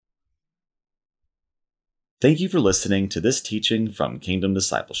Thank you for listening to this teaching from Kingdom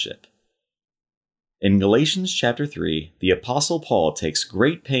Discipleship. In Galatians chapter 3, the Apostle Paul takes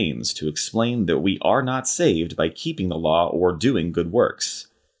great pains to explain that we are not saved by keeping the law or doing good works.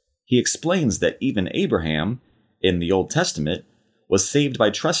 He explains that even Abraham, in the Old Testament, was saved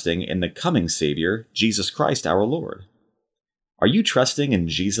by trusting in the coming Savior, Jesus Christ our Lord. Are you trusting in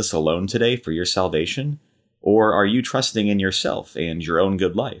Jesus alone today for your salvation, or are you trusting in yourself and your own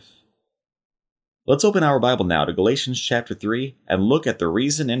good life? Let's open our Bible now to Galatians chapter 3 and look at the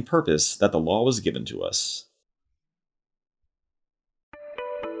reason and purpose that the law was given to us.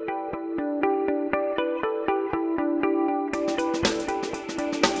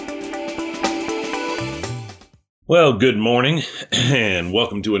 Well, good morning and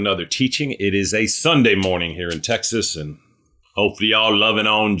welcome to another teaching. It is a Sunday morning here in Texas, and hopefully y'all loving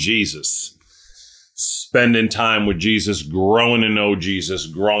on Jesus. Spending time with Jesus, growing to know Jesus,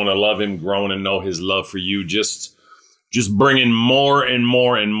 growing to love him, growing to know his love for you, just bringing more and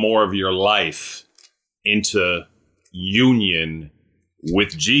more and more of your life into union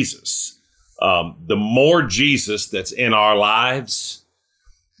with Jesus. The more Jesus that's in our lives,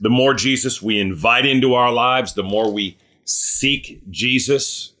 the more Jesus we invite into our lives, the more we seek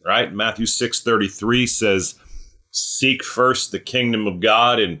Jesus, right? Matthew 6:33 says, seek first the kingdom of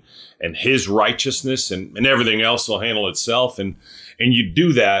God and his righteousness, and everything else will handle itself. And you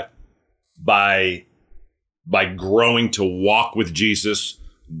do that by growing to walk with Jesus,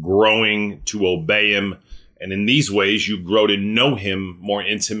 growing to obey him. And in these ways, you grow to know him more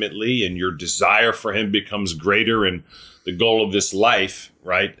intimately, and your desire for him becomes greater. And the goal of this life,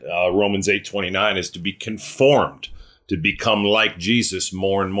 right? Romans 8:29 is to be conformed, to become like Jesus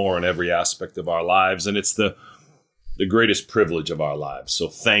more and more in every aspect of our lives. And it's the greatest privilege of our lives. So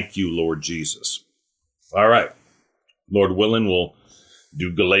thank you, Lord Jesus. All right. Lord willing, we'll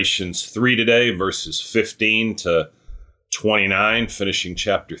do Galatians 3 today, verses 15 to 29, finishing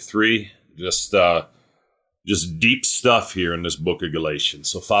chapter 3. Just deep stuff here in this book of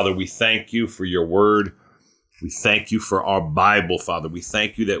Galatians. So, Father, we thank you for your word. We thank you for our Bible, Father. We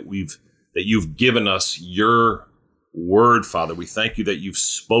thank you that you've given us your word, Father. We thank you that you've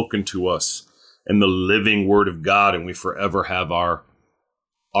spoken to us in the living word of God, and we forever have our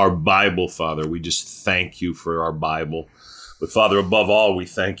Bible, Father. We just thank you for our Bible. But Father, above all, we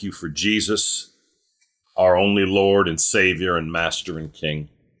thank you for Jesus, our only Lord and Savior and Master and King.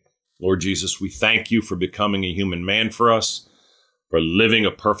 Lord Jesus, we thank you for becoming a human man for us, for living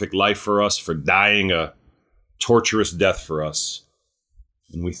a perfect life for us, for dying a torturous death for us.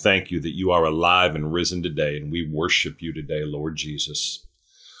 And we thank you that you are alive and risen today, and we worship you today, Lord Jesus.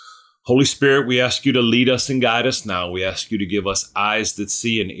 Holy Spirit, we ask you to lead us and guide us now. We ask you to give us eyes that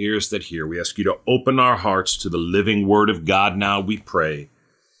see and ears that hear. We ask you to open our hearts to the living word of God now, we pray.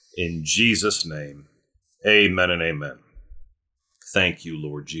 In Jesus' name, amen and amen. Thank you,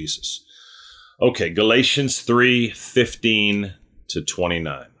 Lord Jesus. Okay, Galatians 3:15 to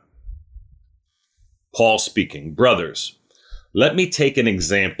 29. Paul speaking, brothers, let me take an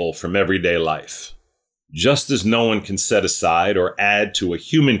example from everyday life. Just as no one can set aside or add to a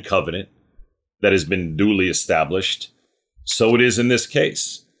human covenant that has been duly established, so it is in this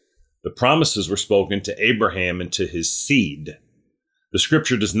case. The promises were spoken to Abraham and to his seed. The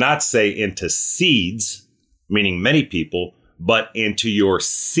scripture does not say into seeds, meaning many people, but into your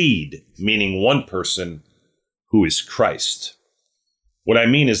seed, meaning one person who is Christ. What I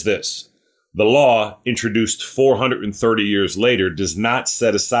mean is this. The law, introduced 430 years later, does not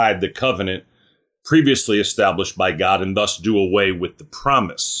set aside the covenant previously established by God and thus do away with the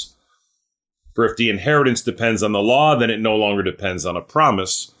promise. For if the inheritance depends on the law, then it no longer depends on a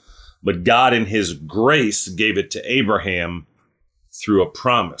promise. But God in his grace gave it to Abraham through a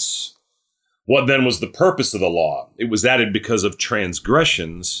promise. What then was the purpose of the law? It was added because of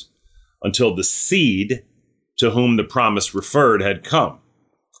transgressions until the seed to whom the promise referred had come.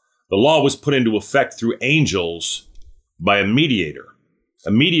 The law was put into effect through angels by a mediator. A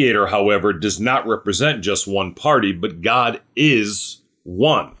mediator, however, does not represent just one party, but God is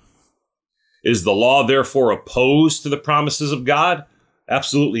one. Is the law therefore opposed to the promises of God?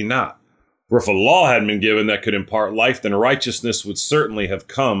 Absolutely not. For if a law had been given that could impart life, then righteousness would certainly have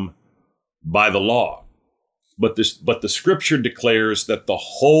come by the law. But the scripture declares that the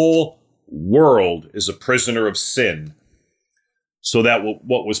whole world is a prisoner of sin, so that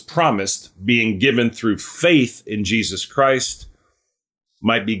what was promised, being given through faith in Jesus Christ,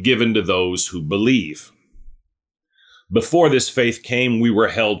 might be given to those who believe. Before this faith came, we were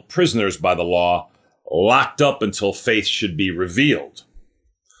held prisoners by the law, locked up until faith should be revealed.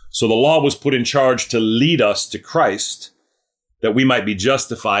 So the law was put in charge to lead us to Christ, that we might be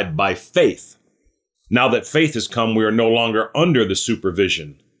justified by faith. Now that faith has come, we are no longer under the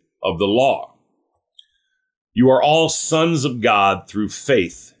supervision of the law. You are all sons of God through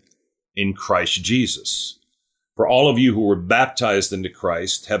faith in Christ Jesus. For all of you who were baptized into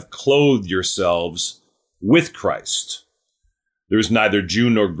Christ have clothed yourselves with Christ. There is neither Jew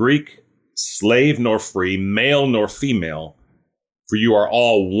nor Greek, slave nor free, male nor female, for you are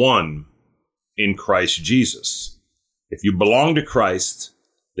all one in Christ Jesus. If you belong to Christ,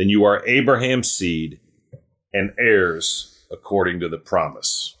 then you are Abraham's seed and heirs according to the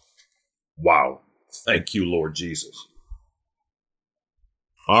promise. Wow. Thank you, Lord Jesus.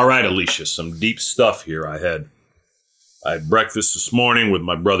 All right, Alicia, some deep stuff here. I had breakfast this morning with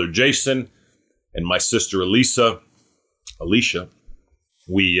my brother Jason and my sister Alicia.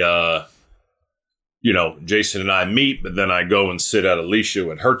 We, Jason and I meet, but then I go and sit at Alicia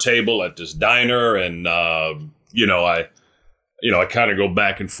at her table at this diner, and I kind of go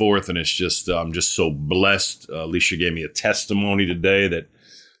back and forth, and it's just I'm just so blessed. Alicia gave me a testimony today that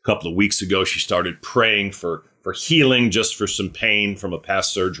a couple of weeks ago she started praying for healing, just for some pain from a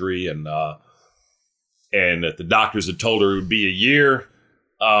past surgery, and that the doctors had told her it would be a year,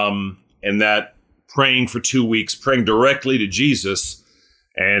 and that praying for 2 weeks, praying directly to Jesus,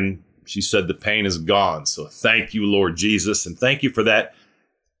 and she said the pain is gone. So thank you, Lord Jesus, and thank you for that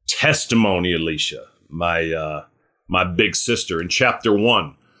testimony, Alicia, my big sister. In chapter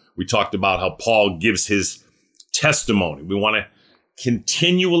 1, we talked about how Paul gives his testimony. We want to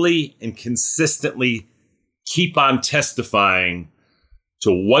continually and consistently keep on testifying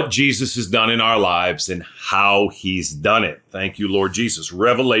to what Jesus has done in our lives and how he's done it. Thank you, Lord Jesus.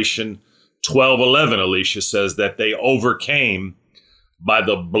 Revelation 12:11, Alicia, says that they overcame by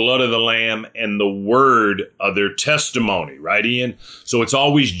the blood of the Lamb and the word of their testimony, right, Ian? So it's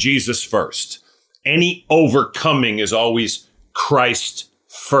always Jesus first. Any overcoming is always Christ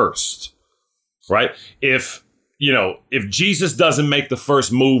first, right? If Jesus doesn't make the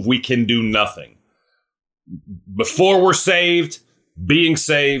first move, we can do nothing. Before we're saved, being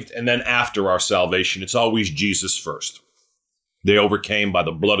saved, and then after our salvation, it's always Jesus first. They overcame by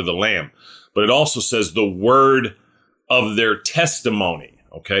the blood of the Lamb. But it also says the word of their testimony,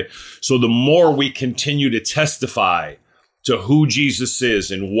 okay? So the more we continue to testify to who Jesus is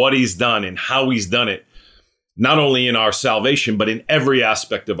and what he's done and how he's done it, not only in our salvation, but in every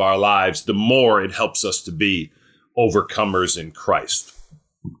aspect of our lives, the more it helps us to be overcomers in Christ.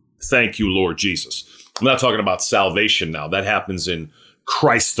 Thank you, Lord Jesus. I'm not talking about salvation now. That happens in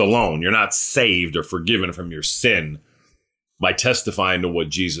Christ alone. You're not saved or forgiven from your sin by testifying to what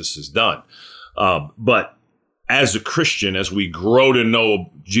Jesus has done. But as a Christian, as we grow to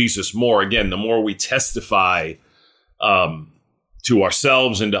know Jesus more, again, the more we testify to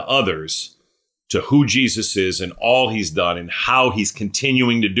ourselves and to others to who Jesus is and all he's done and how he's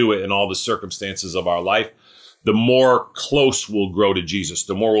continuing to do it in all the circumstances of our life, the more close we'll grow to Jesus,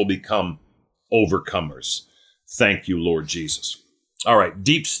 the more we'll become overcomers. Thank you, Lord Jesus. All right,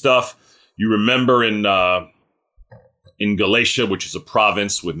 deep stuff. You remember in Galatia, which is a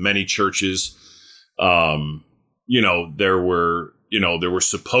province with many churches, there were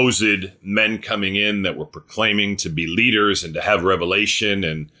supposed men coming in that were proclaiming to be leaders and to have revelation,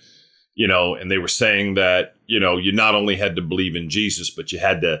 and they were saying that, you not only had to believe in Jesus, but you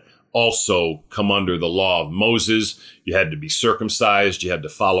had to also come under the law of Moses. You had to be circumcised. You had to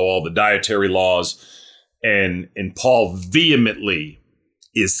follow all the dietary laws. And Paul vehemently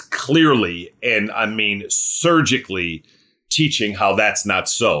is clearly, and I mean surgically, teaching how that's not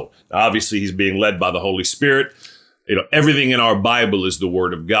so. Now, obviously, he's being led by the Holy Spirit. Everything in our Bible is the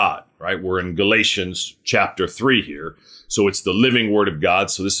Word of God, right? We're in Galatians chapter 3 here. So it's the living Word of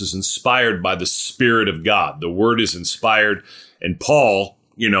God. So this is inspired by the Spirit of God. The Word is inspired. And Paul,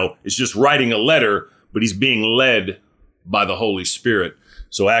 is just writing a letter, but he's being led by the Holy Spirit.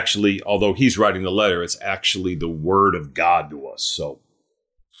 So actually, although he's writing the letter, it's actually the Word of God to us.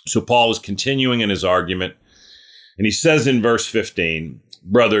 So Paul is continuing in his argument. And he says in verse 15,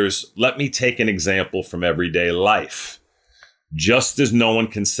 brothers, let me take an example from everyday life. Just as no one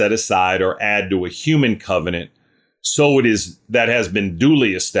can set aside or add to a human covenant, so it is that has been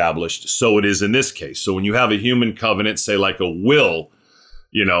duly established, so it is in this case. So when you have a human covenant, say like a will,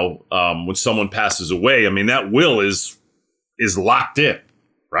 when someone passes away, I mean, that will is locked in,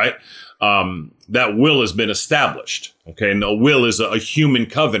 right? That will has been established, okay? And a will is a human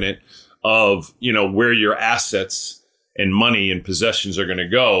covenant of, where your assets and money and possessions are going to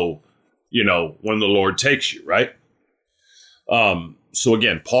go, when the Lord takes you, right? So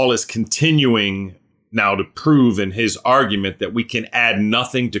again, Paul is continuing now to prove in his argument that we can add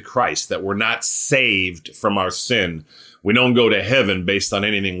nothing to Christ, that we're not saved from our sin. We don't go to heaven based on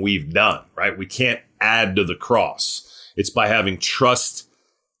anything we've done, right? We can't add to the cross. It's by having trust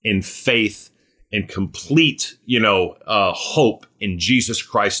and faith and complete, hope in Jesus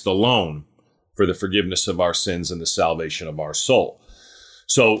Christ alone for the forgiveness of our sins and the salvation of our soul.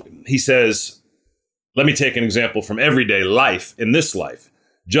 So he says, let me take an example from everyday life in this life.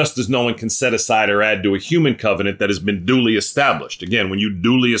 Just as no one can set aside or add to a human covenant that has been duly established. Again, when you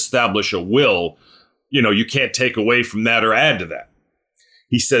duly establish a will, you can't take away from that or add to that.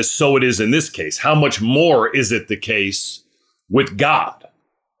 He says, so it is in this case. How much more is it the case with God,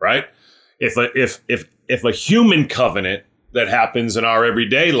 right? If a human covenant that happens in our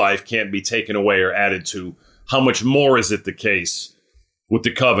everyday life can't be taken away or added to, how much more is it the case with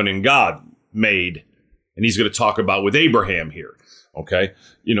the covenant God made? And he's going to talk about with Abraham here. Okay.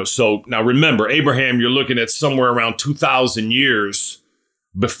 So now remember, Abraham, you're looking at somewhere around 2,000 years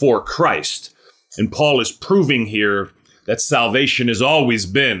before Christ. And Paul is proving here that salvation has always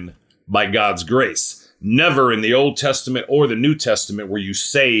been by God's grace. Never in the Old Testament or the New Testament were you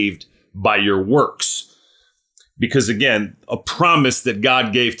saved by your works. Because again, a promise that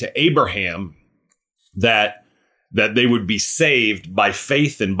God gave to Abraham that they would be saved by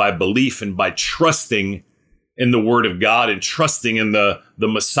faith and by belief and by trusting in the word of God and trusting in the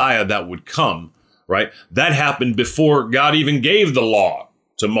Messiah that would come, right? That happened before God even gave the law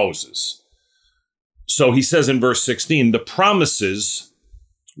to Moses. So he says in verse 16, the promises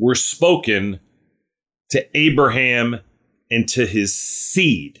were spoken to Abraham and to his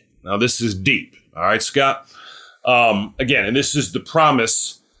seed. Now this is deep. All right, Scott. Again, and this is the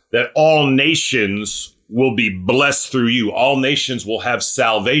promise that all nations will be blessed through you. All nations will have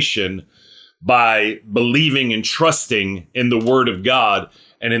salvation by believing and trusting in the word of God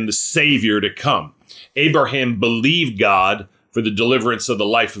and in the Savior to come. Abraham believed God for the deliverance of the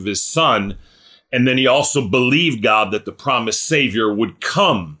life of his son. And then he also believed God that the promised Savior would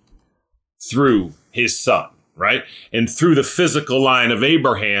come through his son, right? And through the physical line of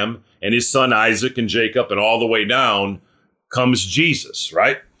Abraham and his son Isaac and Jacob and all the way down comes Jesus,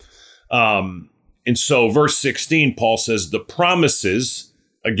 right? And so verse 16, Paul says the promises,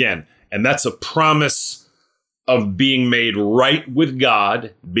 again, and that's a promise of being made right with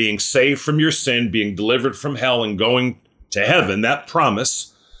God, being saved from your sin, being delivered from hell and going to heaven. That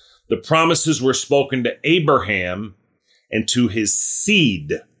promise, the promises were spoken to Abraham and to his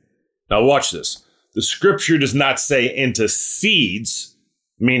seed. Now watch this. The scripture does not say into seeds,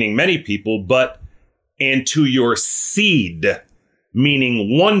 meaning many people, but and to your seed,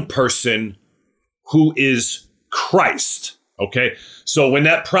 meaning one person who is Christ. Okay, so when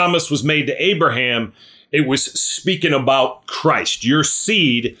that promise was made to Abraham, it was speaking about Christ, your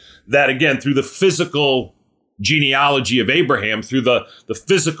seed, that again, through the physical genealogy of Abraham, through the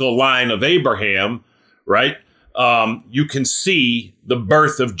physical line of Abraham, right? You can see the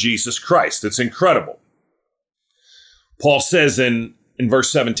birth of Jesus Christ. It's incredible. Paul says in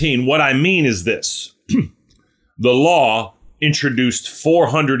verse 17, what I mean is this. The law, introduced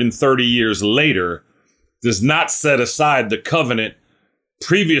 430 years later, does not set aside the covenant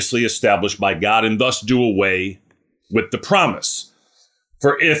previously established by God and thus do away with the promise.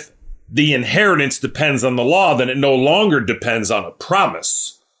 For if the inheritance depends on the law, then it no longer depends on a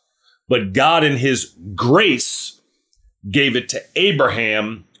promise. But God in his grace gave it to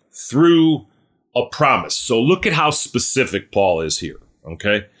Abraham through a promise. So look at how specific Paul is here,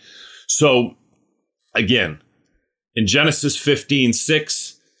 okay? So again, in Genesis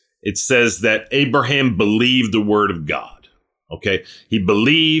 15:6, it says that Abraham believed the word of God. Okay, he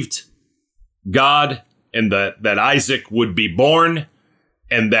believed God and that Isaac would be born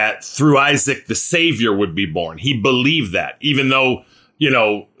and that through Isaac the Savior would be born. He believed that, even though,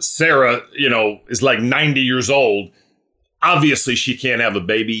 Sarah, is like 90 years old. Obviously, she can't have a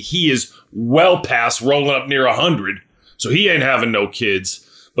baby. He is well past rolling up near 100, so he ain't having no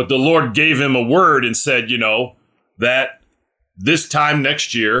kids. But the Lord gave him a word and said, that this time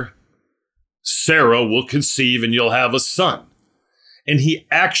next year, Sarah will conceive and you'll have a son. And he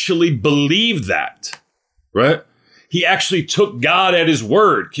actually believed that, right? He actually took God at his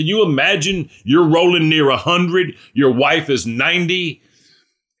word. Can you imagine you're rolling near 100, your wife is 90,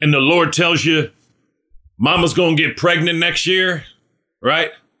 and the Lord tells you, mama's going to get pregnant next year,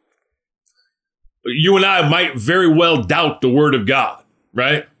 right? You and I might very well doubt the word of God,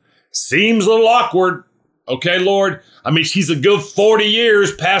 right? Seems a little awkward. Okay, Lord. I mean, she's a good 40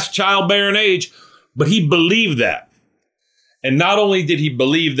 years past childbearing age, but he believed that. And not only did he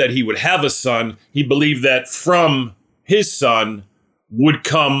believe that he would have a son, he believed that from his son would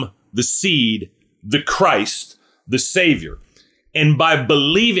come the seed, the Christ, the Savior. And by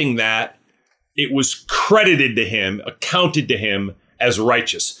believing that, it was credited to him, accounted to him as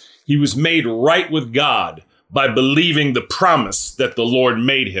righteous. He was made right with God by believing the promise that the Lord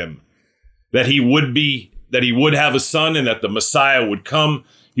made him, that he would have a son and that the Messiah would come.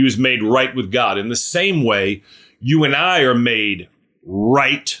 He was made right with God. In the same way, you and I are made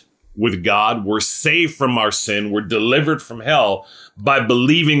right with God. We're saved from our sin. We're delivered from hell by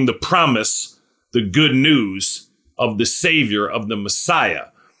believing the promise, the good news of the Savior, of the Messiah,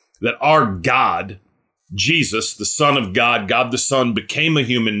 that our God, Jesus, the Son of God, God the Son, became a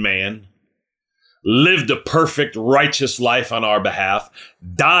human man, lived a perfect, righteous life on our behalf,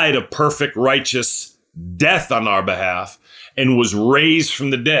 died a perfect, righteous death on our behalf, and was raised from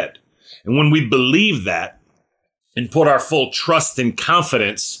the dead. And when we believe that and put our full trust and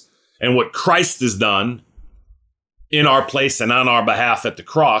confidence in what Christ has done in our place and on our behalf at the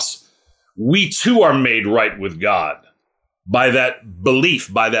cross, we too are made right with God by that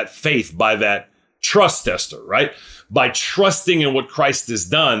belief, by that faith, by that trust, Esther, right? By trusting in what Christ has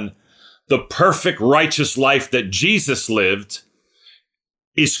done, the perfect righteous life that Jesus lived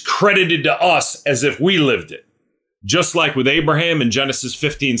is credited to us as if we lived it. Just like with Abraham in Genesis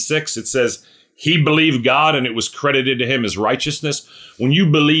 15:6, it says, he believed God and it was credited to him as righteousness. When you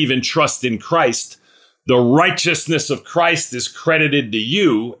believe and trust in Christ, the righteousness of Christ is credited to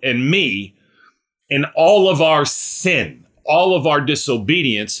you and me, and all of our sin, all of our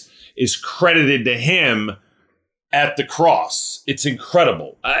disobedience is credited to him at the cross. It's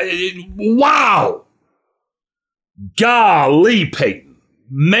incredible. Wow. Golly, Peyton.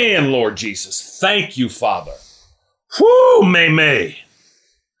 Man, Lord Jesus, thank you, Father. Whoo, may.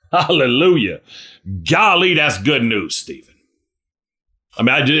 Hallelujah. Golly, that's good news, Stephen. I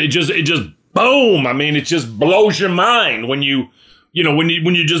mean, it just boom. I mean, it just blows your mind when you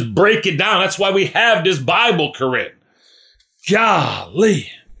just break it down. That's why we have this Bible, Corinne. Golly.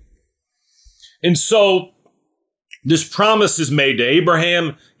 And so this promise is made to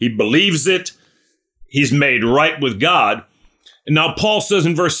Abraham. He believes it. He's made right with God. And now Paul says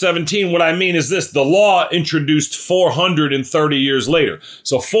in verse 17, what I mean is this: the law introduced 430 years later.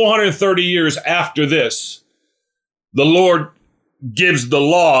 So 430 years after this, the Lord gives the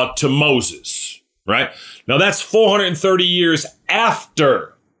law to Moses, right? Now that's 430 years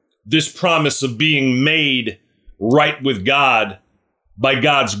after this promise of being made right with God by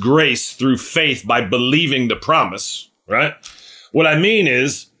God's grace through faith, by believing the promise, right? What I mean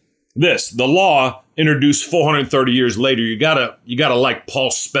is this: the law introduced 430 years later. You gotta like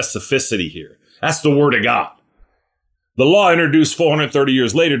Paul's specificity here. That's the word of God. The law introduced 430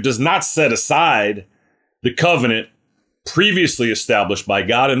 years later does not set aside the covenant previously established by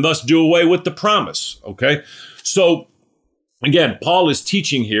God and thus do away with the promise. Okay. So again, Paul is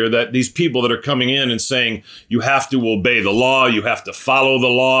teaching here that these people that are coming in and saying you have to obey the law, you have to follow the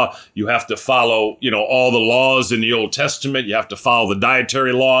law, you have to follow, all the laws in the Old Testament, you have to follow the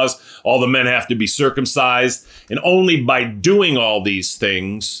dietary laws, all the men have to be circumcised, and only by doing all these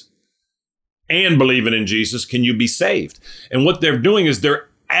things and believing in Jesus can you be saved. And what they're doing is they're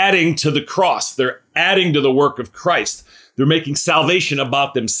adding to the cross, they're adding to the work of Christ. They're making salvation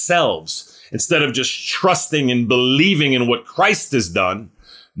about themselves, instead of just trusting and believing in what Christ has done,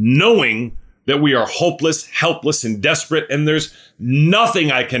 knowing that we are hopeless, helpless, and desperate, and there's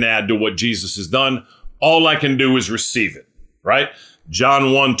nothing I can add to what Jesus has done. All I can do is receive it, right?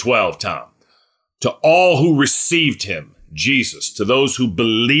 John 1:12, Tom. To all who received him, Jesus, to those who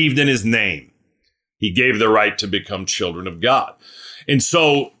believed in his name, he gave the right to become children of God. And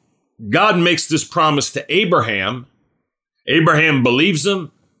so God makes this promise to Abraham. Abraham believes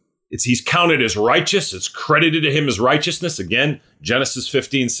him. He's counted as righteous. It's credited to him as righteousness. Again, Genesis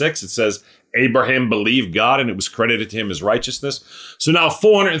 15:6, it says, Abraham believed God and it was credited to him as righteousness. So now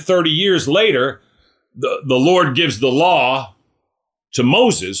 430 years later, the Lord gives the law to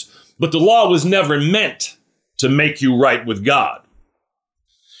Moses, but the law was never meant to make you right with God.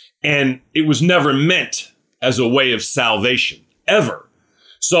 And it was never meant as a way of salvation, ever.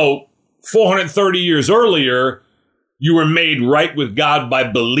 So 430 years earlier, you were made right with God by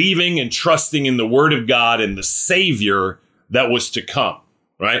believing and trusting in the word of God and the Savior that was to come,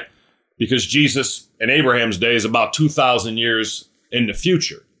 right? Because Jesus in Abraham's day is about 2,000 years in the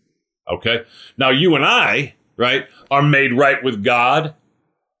future, okay? Now you and I, right, are made right with God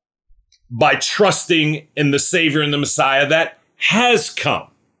by trusting in the Savior and the Messiah that has come,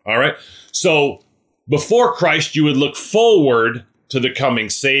 all right? So before Christ, you would look forward to the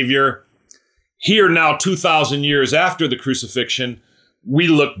coming Savior. Here now, 2,000 years after the crucifixion, we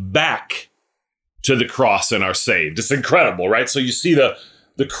look back to the cross and are saved. It's incredible, right? So you see the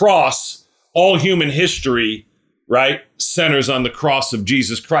cross, all human history, right, centers on the cross of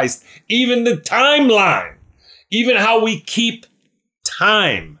Jesus Christ. Even the timeline, even how we keep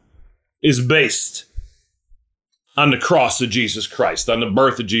time is based on the cross of Jesus Christ, on the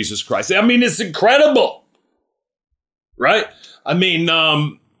birth of Jesus Christ. I mean, it's incredible, right? I mean,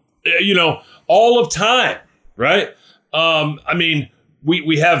 all of time, right? I mean,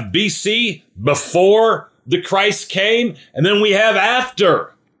 we have BC, before the Christ came, and then we have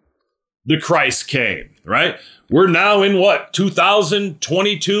after the Christ came, right? We're now in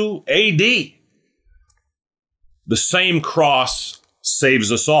 2022 AD. The same cross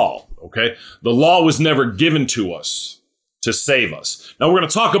saves us all, okay? The law was never given to us to save us. Now, we're going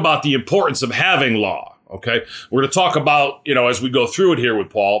to talk about the importance of having law, okay? We're going to talk about, as we go through it here with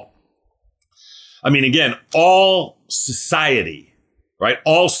Paul. I mean, again, all society, right?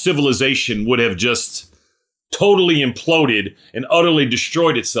 All civilization would have just totally imploded and utterly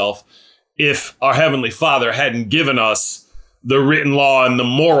destroyed itself if our Heavenly Father hadn't given us the written law and the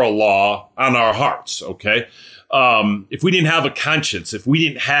moral law on our hearts, okay? If we didn't have a conscience, if we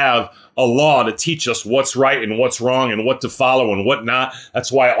didn't have a law to teach us what's right and what's wrong and what to follow and what not,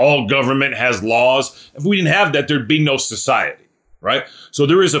 that's why all government has laws. If we didn't have that, there'd be no society, right? So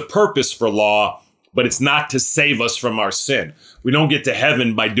there is a purpose for law, but it's not to save us from our sin. We don't get to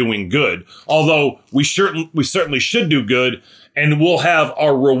heaven by doing good, although we certainly should do good, and we'll have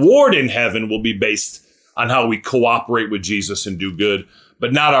our reward in heaven will be based on how we cooperate with Jesus and do good,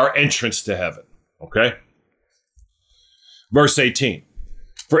 but not our entrance to heaven, okay? Verse 18,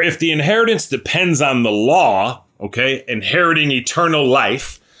 for if the inheritance depends on the law, okay, inheriting eternal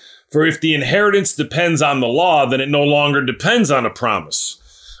life, for if the inheritance depends on the law, then it no longer depends on a promise.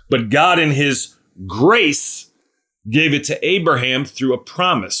 But God in his grace gave it to Abraham through a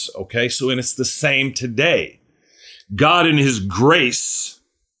promise, okay? And it's the same today. God in his grace,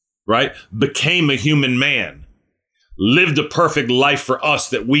 right, became a human man, lived a perfect life for us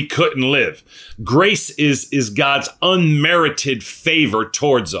that we couldn't live. Grace is God's unmerited favor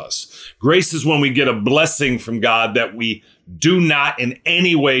towards us. Grace is when we get a blessing from God that we do not in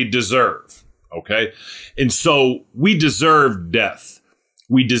any way deserve, okay? And so we deserve death.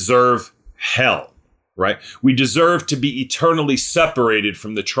 We deserve hell, right? We deserve to be eternally separated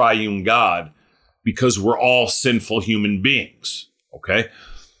from the triune God because we're all sinful human beings, okay?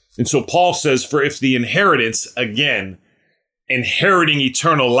 And so Paul says, for if the inheritance, again, inheriting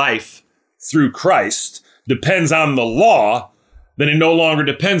eternal life through Christ, depends on the law, then it no longer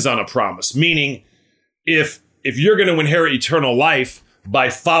depends on a promise. Meaning, if you're going to inherit eternal life by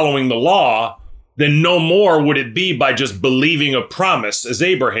following the law, then no more would it be by just believing a promise as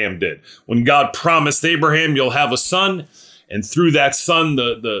Abraham did. When God promised Abraham, you'll have a son, and through that son,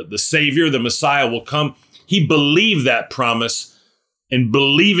 the Savior, the Messiah will come. He believed that promise, and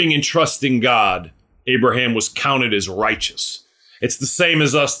believing and trusting God, Abraham was counted as righteous. It's the same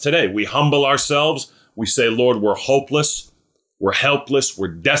as us today. We humble ourselves. We say, Lord, we're hopeless. We're helpless. We're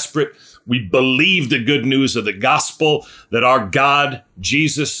desperate. We believe the good news of the gospel that our God,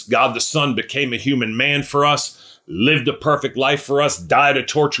 Jesus, God the Son, became a human man for us, lived a perfect life for us, died a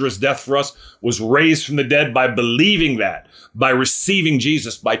torturous death for us, was raised from the dead. By believing that, by receiving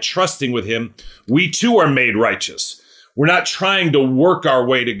Jesus, by trusting with him, we too are made righteous. We're not trying to work our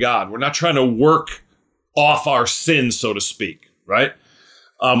way to God. We're not trying to work off our sins, so to speak, right?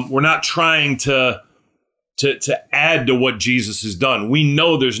 We're not trying to add to what Jesus has done. We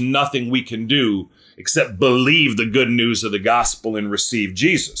know there's nothing we can do except believe the good news of the gospel and receive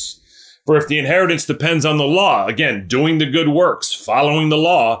Jesus. For if the inheritance depends on the law, again, doing the good works, following the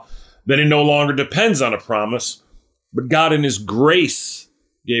law, then it no longer depends on a promise. But God in his grace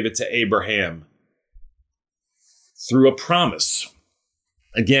gave it to Abraham through a promise.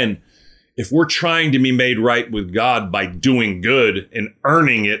 Again, if we're trying to be made right with God by doing good and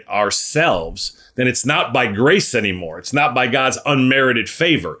earning it ourselves, then it's not by grace anymore. It's not by God's unmerited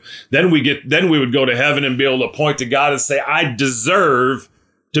favor. Then we would go to heaven and be able to point to God and say, I deserve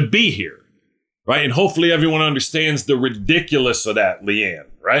to be here, right? And hopefully everyone understands the ridiculous of that, Leanne,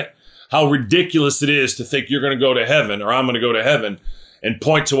 right? How ridiculous it is to think you're going to go to heaven, or I'm going to go to heaven and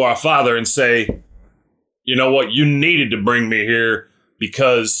point to our Father and say, you know what? You needed to bring me here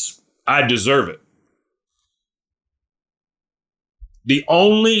because I deserve it. The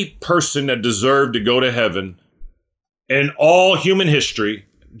only person that deserved to go to heaven in all human history,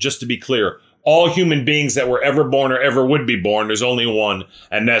 just to be clear, all human beings that were ever born or ever would be born, there's only one,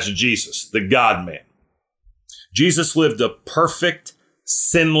 and that's Jesus, the God-man. Jesus lived a perfect,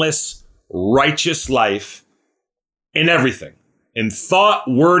 sinless, righteous life in everything. In thought,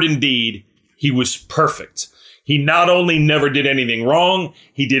 word, and deed, he was perfect. He not only never did anything wrong,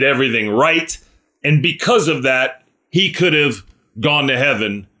 he did everything right. And because of that, he could have gone to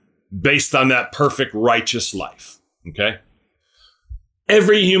heaven based on that perfect, righteous life. Okay?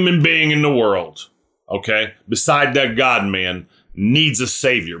 Every human being in the world, okay, beside that God-man, needs a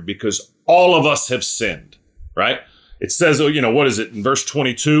savior because all of us have sinned, right? It says, what is it in verse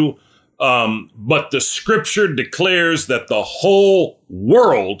 22? But the scripture declares that the whole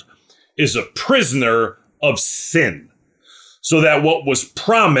world is a prisoner of sin, so that what was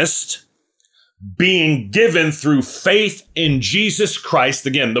promised, being given through faith in Jesus Christ,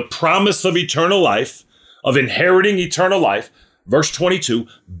 again, the promise of eternal life, of inheriting eternal life, verse 22,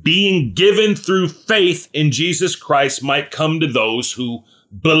 being given through faith in Jesus Christ might come to those who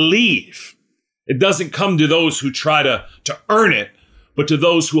believe. It doesn't come to those who try to earn it, but to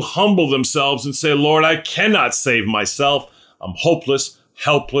those who humble themselves and say, Lord, I cannot save myself. I'm hopeless,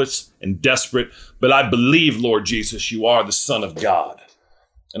 helpless, and desperate, but I believe, Lord Jesus, you are the Son of God.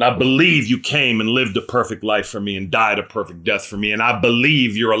 And I believe you came and lived a perfect life for me and died a perfect death for me. And I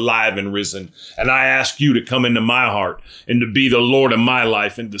believe you're alive and risen. And I ask you to come into my heart and to be the Lord of my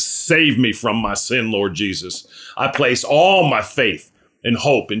life and to save me from my sin, Lord Jesus. I place all my faith and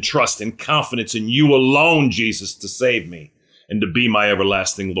hope and trust and confidence in you alone, Jesus, to save me and to be my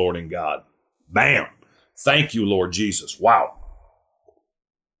everlasting Lord and God. Bam. Thank you, Lord Jesus. Wow.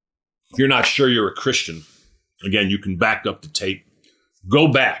 If you're not sure you're a Christian, again, you can back up the tape. Go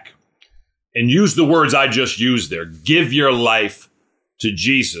back and use the words I just used there. Give your life to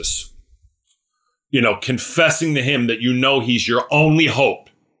Jesus. Confessing to him that he's your only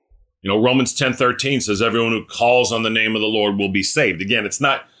hope. Romans 10:13 says everyone who calls on the name of the Lord will be saved. Again, it's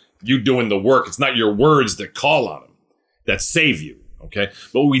not you doing the work. It's not your words that call on him, that save you. Okay.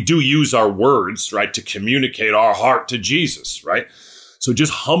 But we do use our words, right, to communicate our heart to Jesus, right? So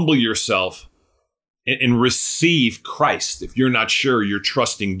just humble yourself and receive Christ. If you're not sure, you're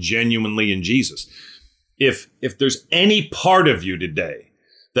trusting genuinely in Jesus. If there's any part of you today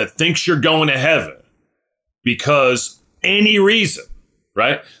that thinks you're going to heaven because any reason,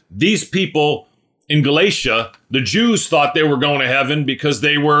 right? These people in Galatia, the Jews thought they were going to heaven because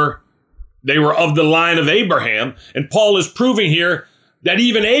they were of the line of Abraham. And Paul is proving here that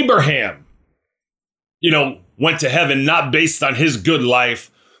even Abraham, went to heaven not based on his good life,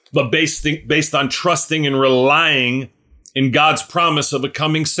 but based on trusting and relying in God's promise of a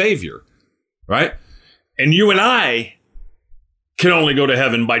coming Savior, right? And you and I can only go to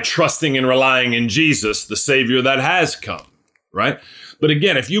heaven by trusting and relying in Jesus, the Savior that has come, right? But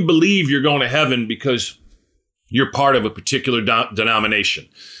again, if you believe you're going to heaven because you're part of a particular denomination,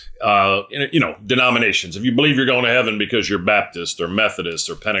 denominations, if you believe you're going to heaven because you're Baptist or Methodist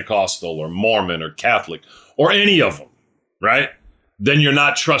or Pentecostal or Mormon or Catholic or any of them, right? Then you're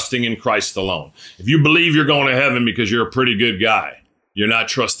not trusting in Christ alone. If you believe you're going to heaven because you're a pretty good guy, you're not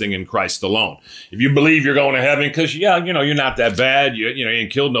trusting in Christ alone. If you believe you're going to heaven because, you're not that bad, you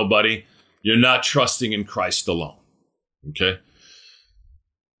ain't killed nobody, you're not trusting in Christ alone. Okay?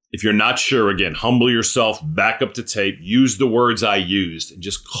 If you're not sure, again, humble yourself, back up the tape, use the words I used, and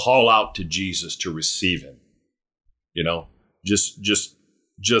just call out to Jesus to receive him.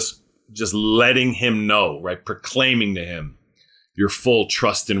 Just letting him know, right? Proclaiming to him your full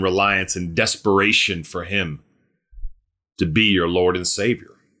trust and reliance and desperation for him to be your Lord and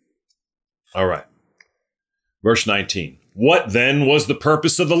Savior. All right. Verse 19. What then was the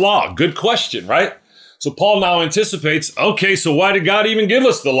purpose of the law? Good question, right? So Paul now anticipates, okay, so why did God even give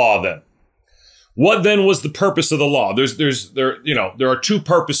us the law then? What then was the purpose of the law? There are two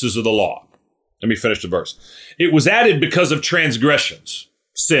purposes of the law. Let me finish the verse. It was added because of transgressions,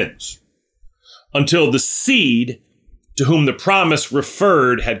 sins, until the seed to whom the promise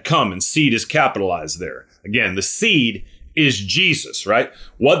referred had come, and seed is capitalized there. Again, the seed is Jesus, right?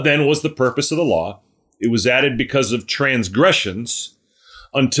 What then was the purpose of the law? It was added because of transgressions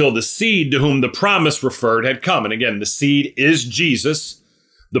until the seed to whom the promise referred had come. And again, the seed is Jesus.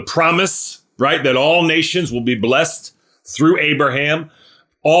 The promise, right, that all nations will be blessed through Abraham.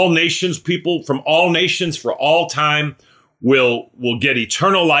 All nations, people from all nations for all time will get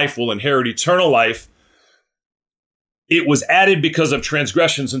eternal life, will inherit eternal life. It was added because of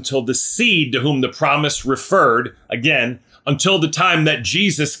transgressions until the seed to whom the promise referred, again, until the time that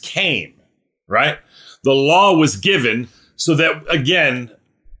Jesus came, right? The law was given so that, again,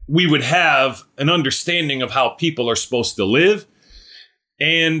 we would have an understanding of how people are supposed to live.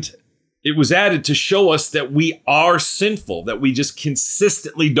 And it was added to show us that we are sinful, that we just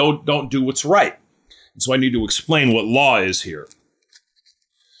consistently don't do what's right. And so I need to explain what law is here.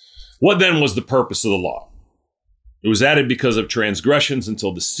 What then was the purpose of the law? It was added because of transgressions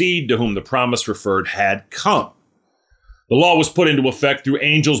until the seed to whom the promise referred had come. The law was put into effect through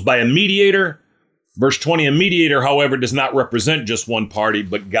angels by a mediator. Verse 20, a mediator, however, does not represent just one party,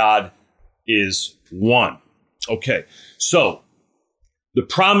 but God is one. Okay, so The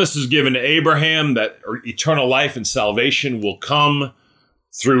promise is given to Abraham that eternal life and salvation will come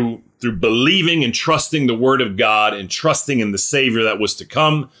through believing and trusting the word of God and trusting in the Savior that was to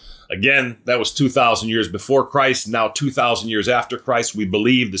come. Again, that was 2,000 years before Christ. Now 2,000 years after Christ, we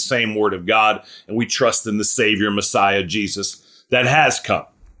believe the same word of God and we trust in the Savior, Messiah, Jesus, that has come.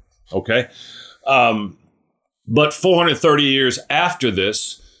 Okay? But 430 years after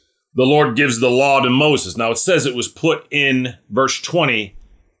this, the Lord gives the law to Moses. Now it says it was put in verse 20.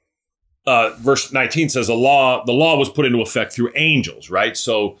 Verse 19 says the law was put into effect through angels, right?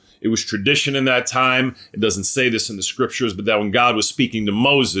 So it was tradition in that time. It doesn't say this in the scriptures, but that when God was speaking to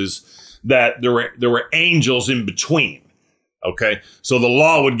Moses, that there were angels in between. Okay, so the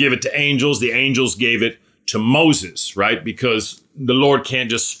law would give it to angels. The angels gave it to Moses, right? Because the Lord can't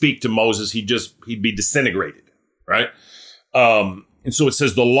just speak to Moses; he'd be disintegrated, right? And so it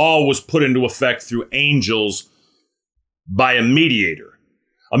says the law was put into effect through angels by a mediator.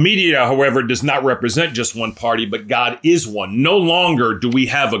 A mediator, however, does not represent just one party, but God is one. No longer do we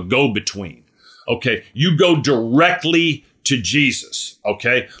have a go-between. Okay, you go directly to Jesus.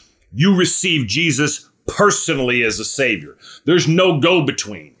 Okay, you receive Jesus personally as a Savior. There's no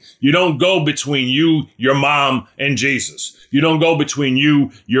go-between. You don't go between you, your mom, and Jesus. You don't go between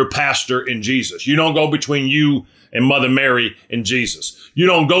you, your pastor, and Jesus. You don't go between you and Mother Mary and Jesus. You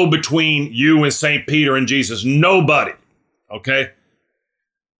don't go between you and St. Peter and Jesus. Nobody. Okay?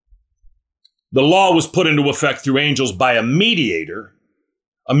 The law was put into effect through angels by a mediator.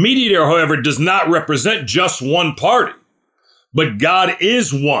 A mediator, however, does not represent just one party, but God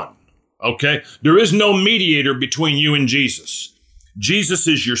is one. Okay? There is no mediator between you and Jesus. Jesus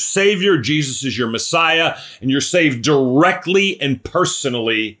is your Savior. Jesus is your Messiah, and you're saved directly and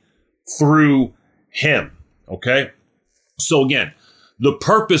personally through Him. Okay? So again, the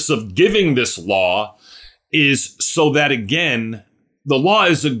purpose of giving this law is so that, again, the law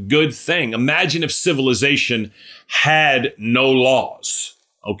is a good thing. Imagine if civilization had no laws.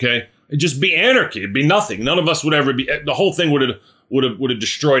 Okay? It'd just be anarchy. It'd be nothing. None of us would ever be, the whole thing would have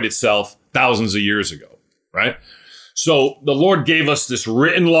destroyed itself thousands of years ago. Right? So the Lord gave us this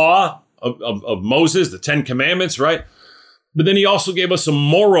written law of Moses, the 10 Commandments, right? But then He also gave us a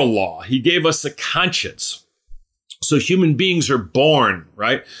moral law. He gave us a conscience. So human beings are born,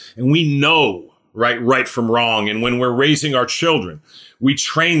 right? And we know right from wrong. And when we're raising our children, we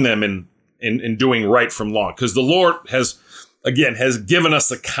train them in doing right from wrong. Because the Lord has given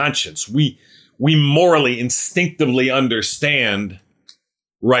us a conscience. We morally, instinctively understand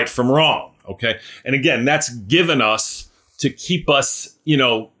right from wrong. Okay. And again, that's given us to keep us,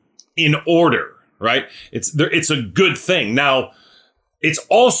 in order, right? It's a good thing. Now, it's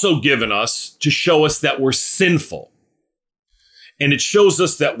also given us to show us that we're sinful. And it shows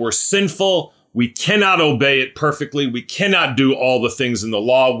us that we're sinful. We cannot obey it perfectly. We cannot do all the things in the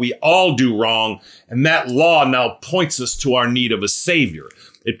law. We all do wrong. And that law now points us to our need of a Savior.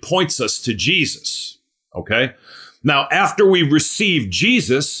 It points us to Jesus. Okay. Now, after we receive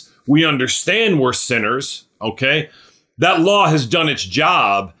Jesus, we understand we're sinners, okay? That law has done its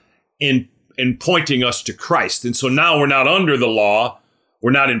job in pointing us to Christ. And so now we're not under the law.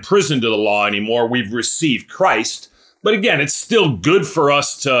 We're not imprisoned to the law anymore. We've received Christ. But again, it's still good for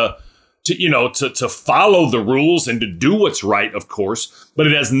us to follow the rules and to do what's right, of course, but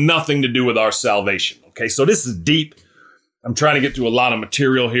it has nothing to do with our salvation, okay? So this is deep. I'm trying to get through a lot of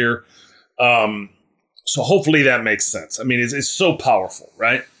material here. So hopefully that makes sense. I mean, it's so powerful,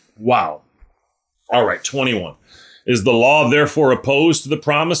 right? Wow. All right, 21. Is the law therefore opposed to the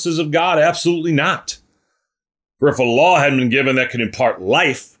promises of God? Absolutely not. For if a law had been given that could impart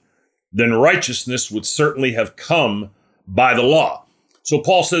life, then righteousness would certainly have come by the law. So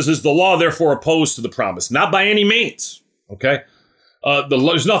Paul says, is the law therefore opposed to the promise? Not by any means, okay?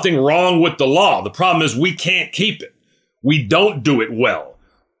 There's nothing wrong with the law. The problem is we can't keep it. We don't do it well.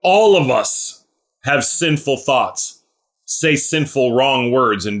 All of us have sinful thoughts, say sinful wrong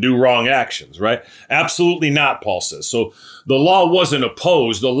words, and do wrong actions, right? Absolutely not, Paul says. So the law wasn't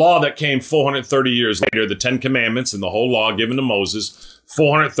opposed. The law that came 430 years later, the 10 Commandments and the whole law given to Moses,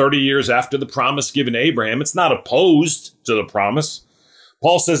 430 years after the promise given to Abraham, it's not opposed to the promise.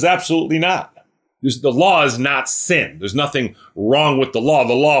 Paul says absolutely not. The law is not sin. There's nothing wrong with the law.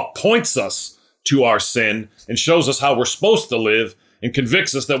 The law points us to our sin and shows us how we're supposed to live and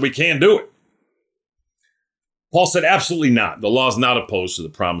convicts us that we can't do it. Paul said absolutely not. The law is not opposed to the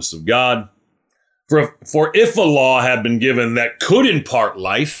promise of God. For if a law had been given that could impart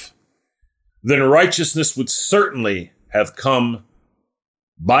life, then righteousness would certainly have come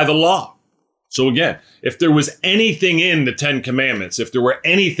by the law. So again, if there was anything in the Ten Commandments, if there were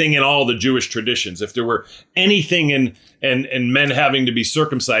anything in all the Jewish traditions, if there were anything in men having to be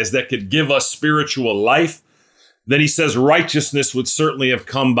circumcised that could give us spiritual life, then he says righteousness would certainly have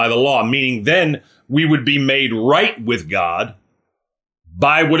come by the law, meaning then we would be made right with God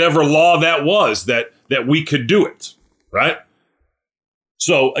by whatever law that was, that we could do it, right?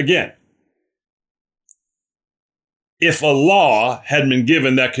 So again, if a law had been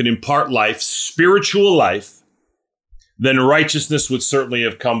given that could impart life, spiritual life, then righteousness would certainly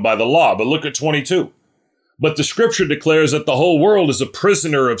have come by the law. But look at 22. But the scripture declares that the whole world is a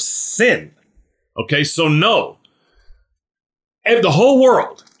prisoner of sin. Okay, so no. The whole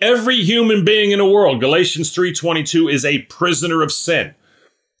world, every human being in the world, Galatians 3:22, is a prisoner of sin.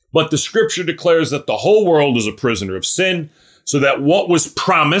 But the scripture declares that the whole world is a prisoner of sin, so that what was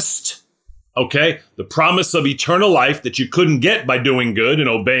promised, okay, the promise of eternal life that you couldn't get by doing good and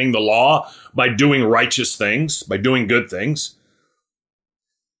obeying the law, by doing righteous things, by doing good things.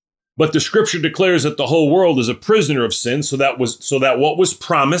 But the scripture declares that the whole world is a prisoner of sin, so that what was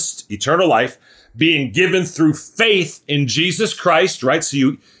promised, eternal life, being given through faith in Jesus Christ, right? So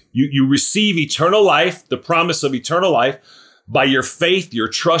you receive eternal life, the promise of eternal life, by your faith, your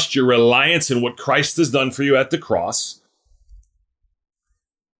trust, your reliance in what Christ has done for you at the cross.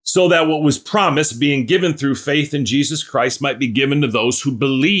 So that what was promised, being given through faith in Jesus Christ, might be given to those who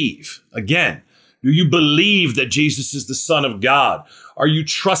believe. Again, do you believe that Jesus is the Son of God? Are you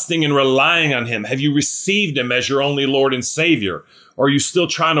trusting and relying on him? Have you received him as your only Lord and Savior? Or are you still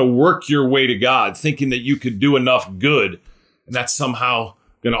trying to work your way to God, thinking that you could do enough good and that's somehow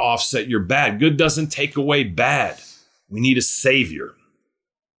going to offset your bad? Good doesn't take away bad. We need a Savior.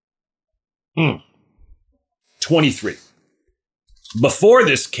 23. Before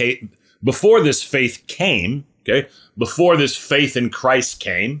this faith came, okay, before this faith in Christ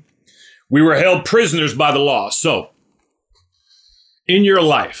came, we were held prisoners by the law. So, in your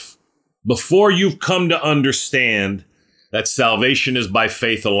life, before you've come to understand that salvation is by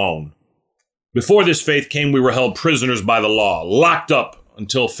faith alone, before this faith came, we were held prisoners by the law, locked up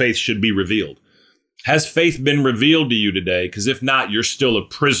until faith should be revealed. Has faith been revealed to you today? Because if not, you're still a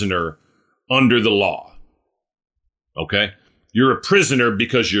prisoner under the law. Okay? You're a prisoner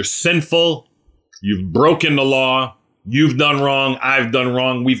because you're sinful, you've broken the law, you've done wrong, I've done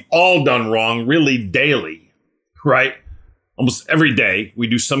wrong, we've all done wrong, really daily, right? Almost every day we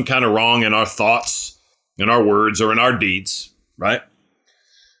do some kind of wrong in our thoughts, in our words, or in our deeds, right?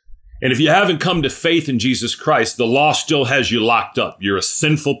 And if you haven't come to faith in Jesus Christ, the law still has you locked up. You're a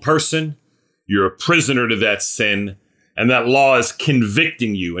sinful person, you're a prisoner to that sin, and that law is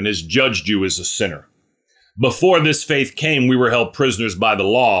convicting you and has judged you as a sinner. Before this faith came, we were held prisoners by the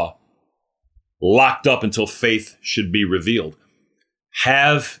law, locked up until faith should be revealed.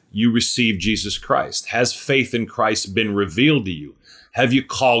 Have you received Jesus Christ? Has faith in Christ been revealed to you? Have you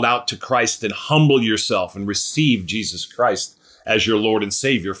called out to Christ and humbled yourself and received Jesus Christ as your Lord and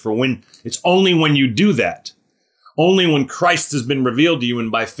Savior? For it's only when you do that, only when Christ has been revealed to you and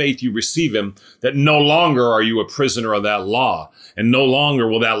by faith you receive him, that no longer are you a prisoner of that law, and no longer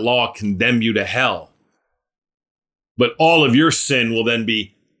will that law condemn you to hell. But all of your sin will then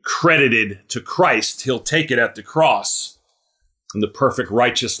be credited to Christ. He'll take it at the cross and the perfect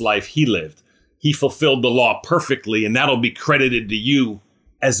righteous life he lived. He fulfilled the law perfectly, and that'll be credited to you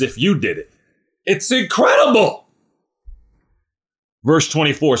as if you did it. It's incredible. Verse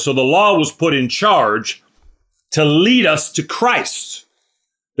 24, so the law was put in charge to lead us to Christ,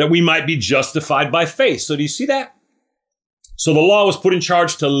 that we might be justified by faith. So do you see that? So the law was put in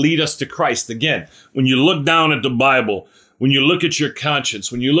charge to lead us to Christ. Again, when you look down at the Bible, when you look at your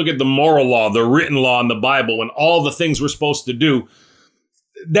conscience, when you look at the moral law, the written law in the Bible, and all the things we're supposed to do,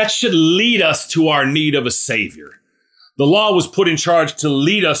 that should lead us to our need of a Savior. The law was put in charge to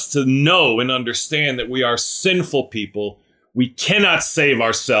lead us to know and understand that we are sinful people. We cannot save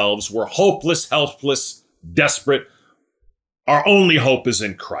ourselves. We're hopeless, helpless, desperate. Our only hope is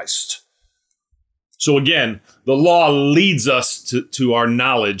in Christ. So again, the law leads us to our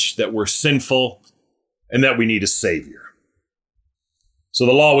knowledge that we're sinful and that we need a Savior. So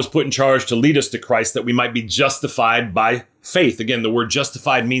the law was put in charge to lead us to Christ, that we might be justified by faith. Again, the word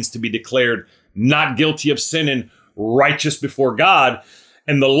justified means to be declared not guilty of sin and righteous before God.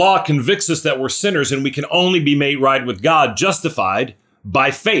 And the law convicts us that we're sinners, and we can only be made right with God, justified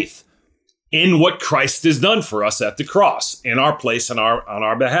by faith in what Christ has done for us at the cross, in our place and on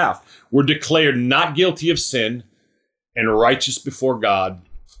our behalf. We're declared not guilty of sin and righteous before God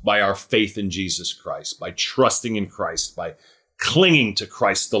by our faith in Jesus Christ, by trusting in Christ, by clinging to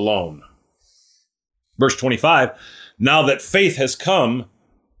Christ alone. Verse 25, now that faith has come,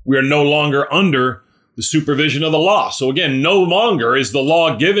 We are no longer under the supervision of the law. So again, no longer is the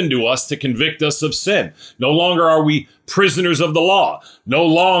law given to us to convict us of sin. No longer are we prisoners of the law. No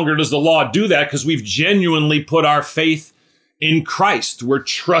longer does the law do that because we've genuinely put our faith in Christ. We're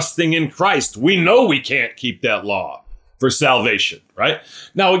trusting in Christ. We know we can't keep that law for salvation, right?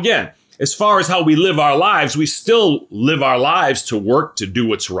 Now, again, as far as how we live our lives, we still live our lives to work, to do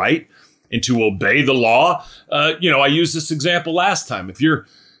what's right, and to obey the law. I used this example last time.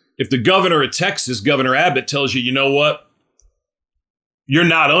 If the governor of Texas, Governor Abbott, tells you, you know what, you're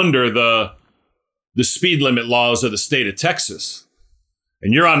not under the speed limit laws of the state of Texas,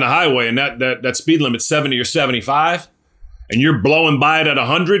 and you're on the highway and that speed limit's 70 or 75, and you're blowing by it at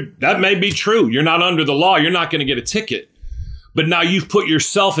 100, that may be true. You're not under the law. You're not going to get a ticket. But now you've put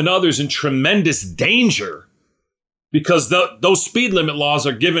yourself and others in tremendous danger because those speed limit laws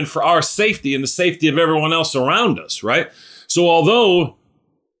are given for our safety and the safety of everyone else around us, right? So although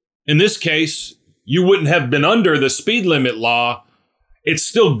in this case, you wouldn't have been under the speed limit law, it's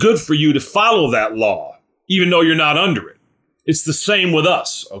still good for you to follow that law, even though you're not under it. It's the same with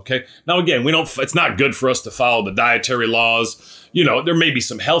us, okay? Now, again, it's not good for us to follow the dietary laws. There may be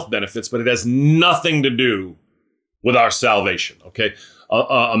some health benefits, but it has nothing to do with our salvation, okay?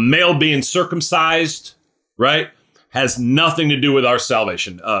 A male being circumcised, right, has nothing to do with our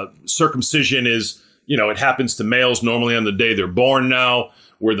salvation. Circumcision is, it happens to males normally on the day they're born now,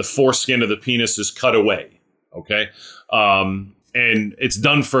 where the foreskin of the penis is cut away, okay? And it's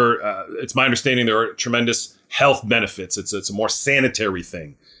done for, it's my understanding there are tremendous health benefits. It's a more sanitary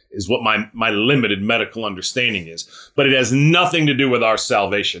thing, is what my limited medical understanding is. But it has nothing to do with our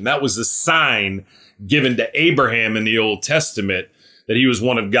salvation. That was a sign given to Abraham in the Old Testament that he was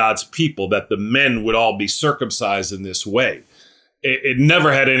one of God's people, that the men would all be circumcised in this way. It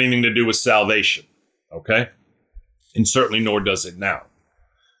never had anything to do with salvation, okay? And certainly nor does it now.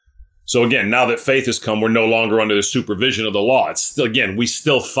 So again, now that faith has come, we're no longer under the supervision of the law. It's still, again, we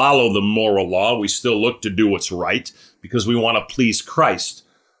still follow the moral law. We still look to do what's right because we want to please Christ,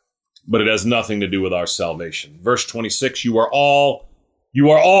 but it has nothing to do with our salvation. Verse 26, you are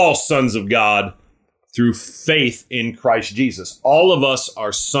all sons of God through faith in Christ Jesus. All of us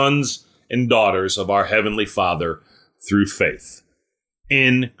are sons and daughters of our Heavenly Father through faith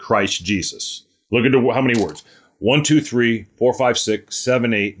in Christ Jesus. Look at how many words. 1, 2, 3, 4, 5, 6,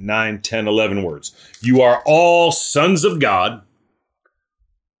 7, 8, 9, 10, 11 words. You are all sons of God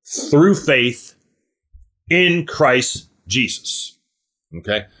through faith in Christ Jesus.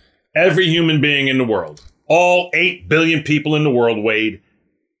 Okay? Every human being in the world, all 8 billion people in the world, Wade,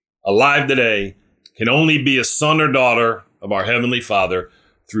 alive today, can only be a son or daughter of our Heavenly Father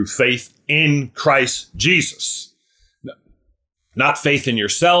through faith in Christ Jesus. Not faith in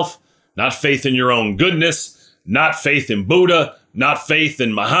yourself, not faith in your own goodness, not faith in Buddha, not faith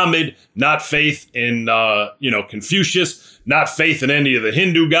in Muhammad, not faith in, Confucius, not faith in any of the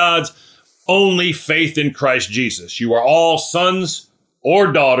Hindu gods, only faith in Christ Jesus. You are all sons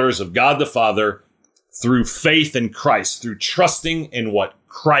or daughters of God the Father through faith in Christ, through trusting in what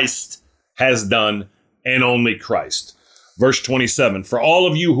Christ has done and only Christ. Verse 27, for all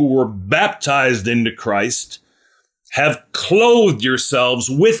of you who were baptized into Christ have clothed yourselves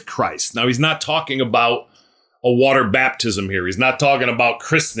with Christ. Now, he's not talking about a water baptism here. He's not talking about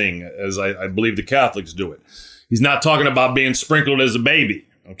christening, as I believe the Catholics do it. He's not talking about being sprinkled as a baby,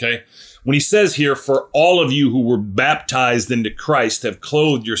 okay? When he says here, for all of you who were baptized into Christ have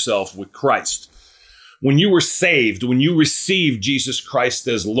clothed yourself with Christ. When you were saved, when you received Jesus Christ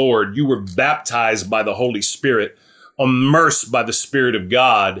as Lord, you were baptized by the Holy Spirit, immersed by the Spirit of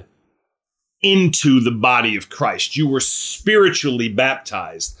God into the body of Christ. You were spiritually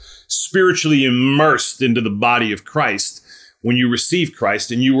baptized, spiritually immersed into the body of Christ when you received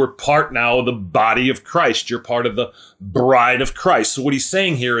Christ, and you were part now of the body of Christ. You're part of the bride of Christ. So what he's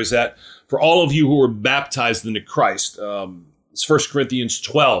saying here is that for all of you who were baptized into Christ, it's 1 Corinthians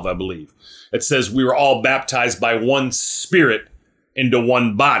 12, I believe. It says we were all baptized by one Spirit into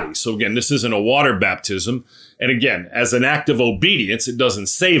one body. So again, this isn't a water baptism. And again, as an act of obedience, it doesn't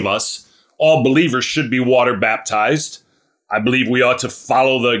save us. All believers should be water baptized. I believe we ought to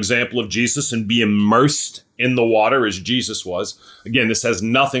follow the example of Jesus and be immersed in the water as Jesus was. Again, this has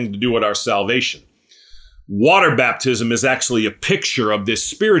nothing to do with our salvation. Water baptism is actually a picture of this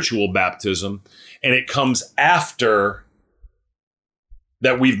spiritual baptism, and it comes after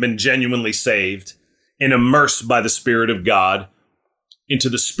that we've been genuinely saved and immersed by the Spirit of God into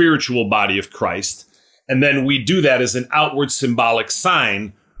the spiritual body of Christ. And then we do that as an outward symbolic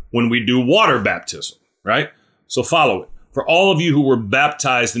sign when we do water baptism, right? So follow it. for all of you who were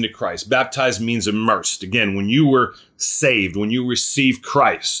baptized into Christ. Baptized means immersed. Again, when you were saved, when you received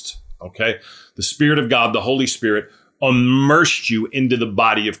Christ, okay, the Spirit of God, the Holy Spirit, immersed you into the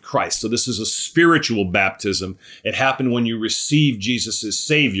body of Christ. So this is a spiritual baptism. It happened when you received Jesus as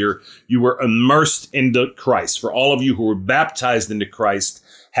Savior. You were immersed into Christ. For all of you who were baptized into Christ,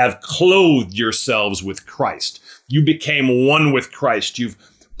 have clothed yourselves with Christ. You became one with Christ. You've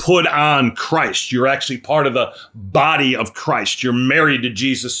put on Christ. You're actually part of the body of Christ. You're married to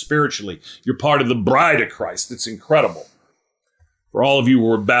Jesus spiritually. You're part of the bride of Christ. It's incredible. For all of you who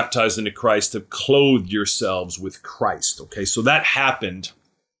were baptized into Christ, have clothed yourselves with Christ. Okay, so that happened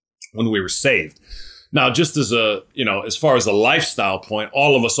when we were saved. Now, just as as far as a lifestyle point,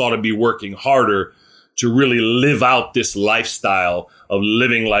 all of us ought to be working harder to really live out this lifestyle of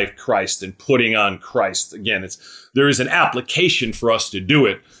living like Christ and putting on Christ. Again, there is an application for us to do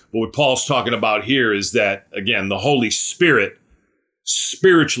it. But what Paul's talking about here is that, again, the Holy Spirit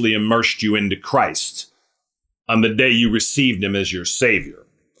spiritually immersed you into Christ on the day you received him as your Savior,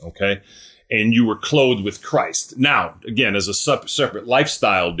 okay? And you were clothed with Christ. Now, again, as a separate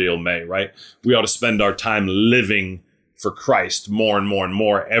lifestyle deal, right? We ought to spend our time living for Christ more and more and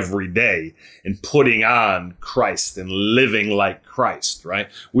more every day and putting on Christ and living like Christ, right?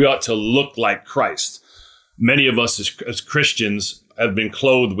 We ought to look like Christ. Many of us as Christians have been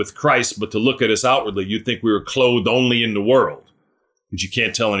clothed with Christ, but to look at us outwardly, you'd think we were clothed only in the world, but you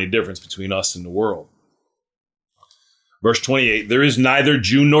can't tell any difference between us and the world. Verse 28, there is neither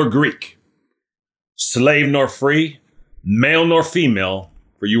Jew nor Greek, slave nor free, male nor female,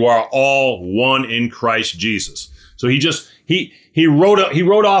 for you are all one in Christ Jesus. So he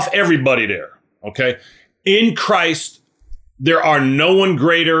wrote off everybody there, okay? In Christ, there are no one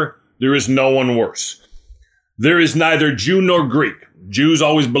greater, there is no one worse. There is neither Jew nor Greek. Jews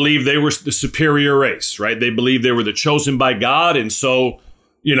always believed they were the superior race, right? They believed they were the chosen by God, and so,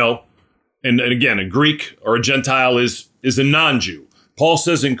 and again, a Greek or a Gentile is a non-Jew. Paul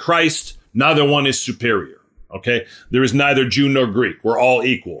says in Christ, neither one is superior, okay? There is neither Jew nor Greek. We're all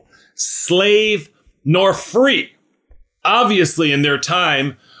equal. Slave nor free. Obviously, in their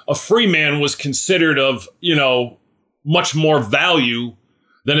time, a free man was considered of, much more value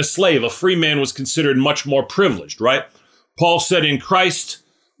than a slave. A free man was considered much more privileged, right? Paul said in Christ,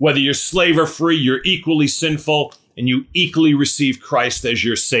 whether you're slave or free, you're equally sinful and you equally receive Christ as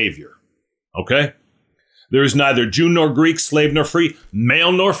your Savior, okay? There is neither Jew nor Greek, slave nor free,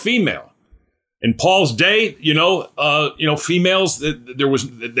 male nor female. In Paul's day, females,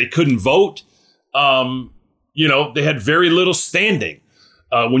 they couldn't vote. They had very little standing.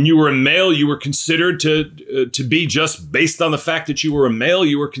 When you were a male, you were considered to be, just based on the fact that you were a male,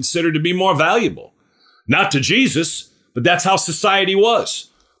 you were considered to be more valuable. Not to Jesus, but that's how society was.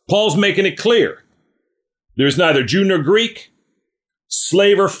 Paul's making it clear. There's neither Jew nor Greek,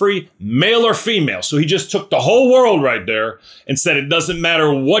 slave or free, male or female. So he just took the whole world right there and said it doesn't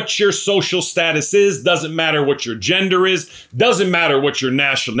matter what your social status is, doesn't matter what your gender is, doesn't matter what your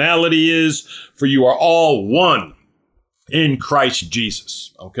nationality is, for you are all one in Christ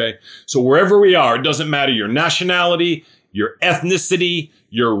Jesus, okay? So wherever we are, it doesn't matter your nationality, your ethnicity,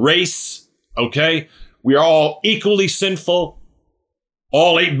 your race, okay? We are all equally sinful,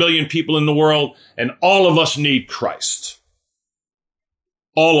 all 8 billion people in the world, and all of us need Christ.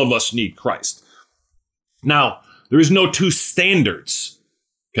 All of us need Christ. Now, there is no two standards,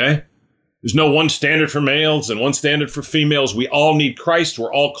 okay? There's no one standard for males and one standard for females. We all need Christ.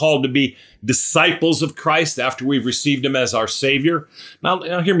 We're all called to be disciples of Christ after we've received him as our Savior.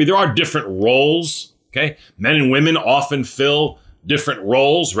 Now hear me, there are different roles, okay? Men and women often fill different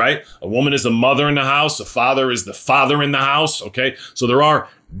roles, right? A woman is a mother in the house. A father is the father in the house, okay? So there are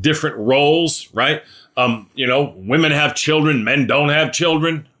different roles, right? Women have children, men don't have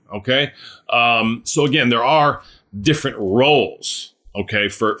children, okay? So again, there are different roles, okay,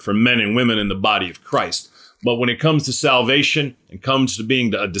 for men and women in the body of Christ. But when it comes to salvation and comes to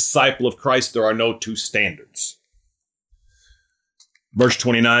being a disciple of Christ, there are no two standards. Verse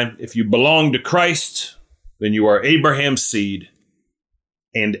 29, if you belong to Christ, then you are Abraham's seed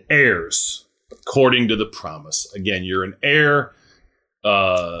and heirs according to the promise. Again, you're an heir.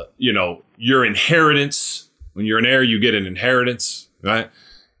 Your inheritance, when you're an heir, you get an inheritance, right?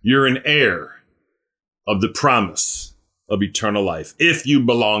 You're an heir of the promise of eternal life. If you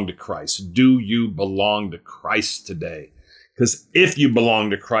belong to Christ, do you belong to Christ today? Because if you belong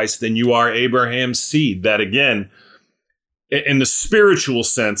to Christ, then you are Abraham's seed. That again, in the spiritual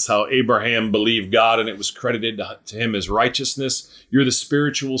sense, how Abraham believed God and it was credited to him as righteousness, you're the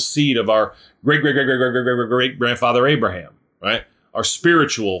spiritual seed of our great-great-great-great-great-great-grandfather Abraham, right? Our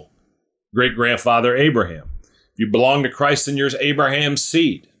spiritual great-grandfather Abraham. If you belong to Christ, then you're Abraham's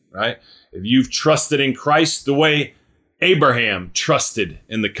seed, right? If you've trusted in Christ the way Abraham trusted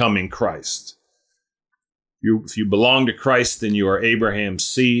in the coming Christ. If you belong to Christ, then you are Abraham's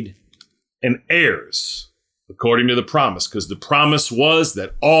seed and heirs, according to the promise, because the promise was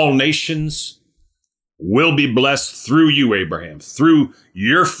that all nations will be blessed through you, Abraham, through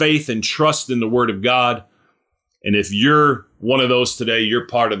your faith and trust in the word of God. And if you're one of those today, you're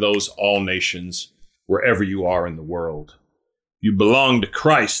part of those all nations, wherever you are in the world. You belong to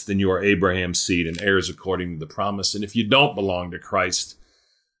Christ, then you are Abraham's seed and heirs according to the promise. And if you don't belong to Christ,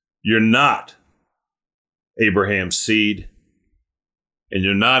 you're not Abraham's seed, and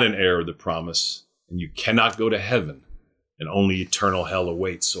you're not an heir of the promise, and you cannot go to heaven, and only eternal hell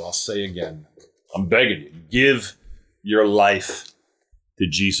awaits. So I'll say again, I'm begging you, give your life to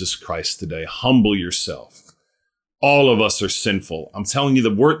Jesus Christ today. Humble yourself. All of us are sinful. I'm telling you,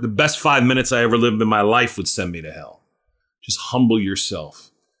 the best 5 minutes I ever lived in my life would send me to hell. Just humble yourself.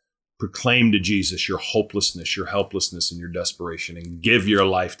 Proclaim to Jesus your hopelessness, your helplessness, and your desperation, and give your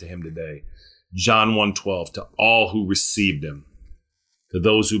life to him today. John 1:12, to all who received him, to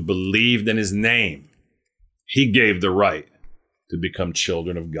those who believed in his name, he gave the right to become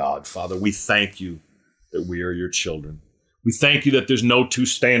children of God. Father, we thank you that we are your children. We thank you that there's no two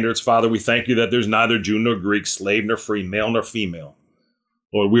standards, Father. We thank you that there's neither Jew nor Greek, slave nor free, male nor female.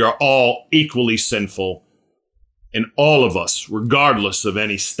 Lord, we are all equally sinful. And all of us, regardless of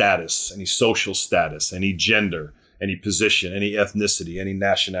any status, any social status, any gender, any position, any ethnicity, any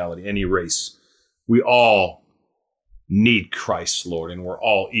nationality, any race, we all need Christ, Lord, and we're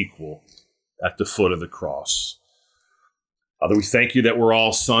all equal at the foot of the cross. Father, we thank you that we're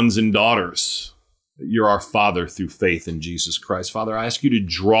all sons and daughters, that you're our Father through faith in Jesus Christ. Father, I ask you to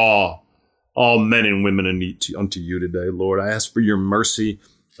draw all men and women unto you today, Lord. I ask for your mercy.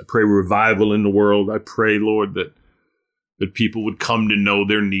 I pray revival in the world. I pray, Lord, that people would come to know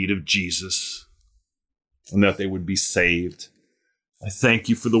their need of Jesus and that they would be saved. I thank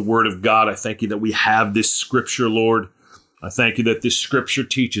you for the word of God. I thank you that we have this scripture, Lord. I thank you that this scripture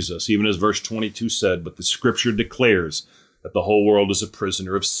teaches us, even as verse 22 said, but the scripture declares that the whole world is a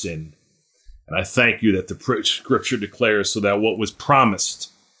prisoner of sin. And I thank you that the scripture declares so that what was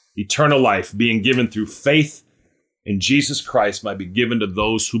promised, eternal life being given through faith in Jesus Christ, might be given to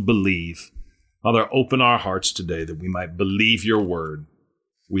those who believe. Father, open our hearts today that we might believe your word.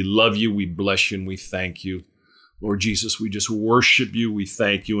 We love you, we bless you, and we thank you. Lord Jesus, we just worship you, we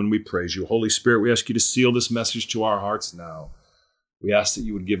thank you, and we praise you. Holy Spirit, we ask you to seal this message to our hearts now. We ask that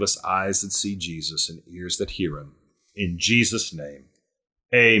you would give us eyes that see Jesus and ears that hear him. In Jesus' name,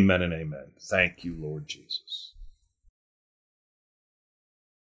 amen and amen. Thank you, Lord Jesus.